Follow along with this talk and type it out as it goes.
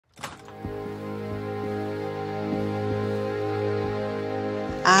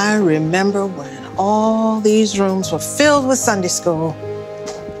I remember when all these rooms were filled with Sunday school.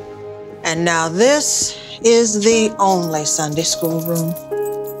 And now this is the only Sunday school room.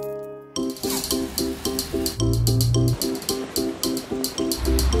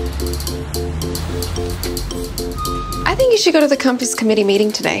 I think you should go to the Compass Committee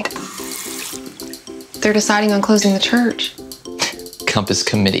meeting today. They're deciding on closing the church. Compass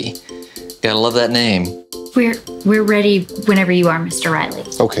Committee. Gotta love that name. We're ready whenever you are, Mr. Riley.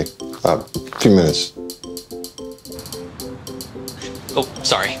 Okay, a few minutes. Oh,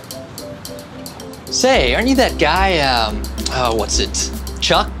 sorry. Say, aren't you that guy, what's it?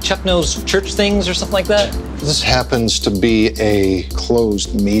 Chuck? Chuck knows church things or something like that? This happens to be a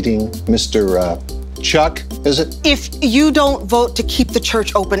closed meeting, Mr. Chuck, is it? If you don't vote to keep the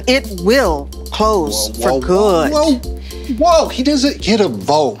church open, it will close for good. Whoa, he doesn't get a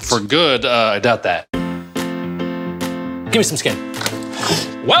vote. For good, I doubt that. Give me some skin.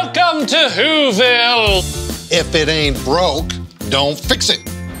 Welcome to Whoville! If it ain't broke, don't fix it.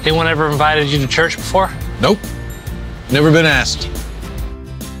 Anyone ever invited you to church before? Nope. Never been asked.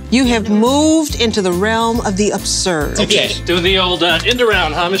 You have moved into the realm of the absurd. Okay, do the old end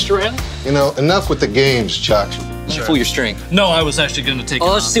around, huh, Mr. Riley? You know, enough with the games, Chuck. Sure. Pull your string. No, I was actually going to take it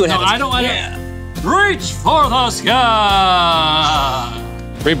let's see what happens. I don't. Reach for the sky!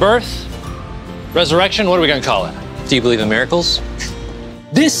 Rebirth? Resurrection? What are we going to call it? Do you believe in miracles?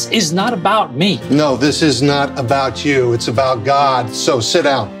 This is not about me. No, this is not about you. It's about God. So sit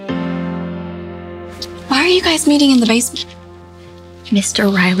down. Why are you guys meeting in the basement?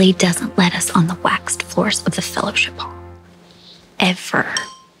 Mr. Riley doesn't let us on the waxed floors of the fellowship hall. Ever.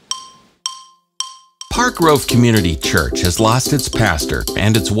 Park Grove Community Church has lost its pastor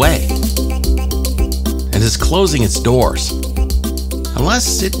and its way, and is closing its doors,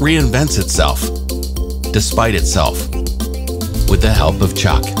 unless it reinvents itself, despite itself, with the help of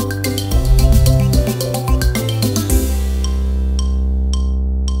Chuck.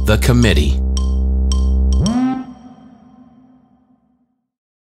 The Committee.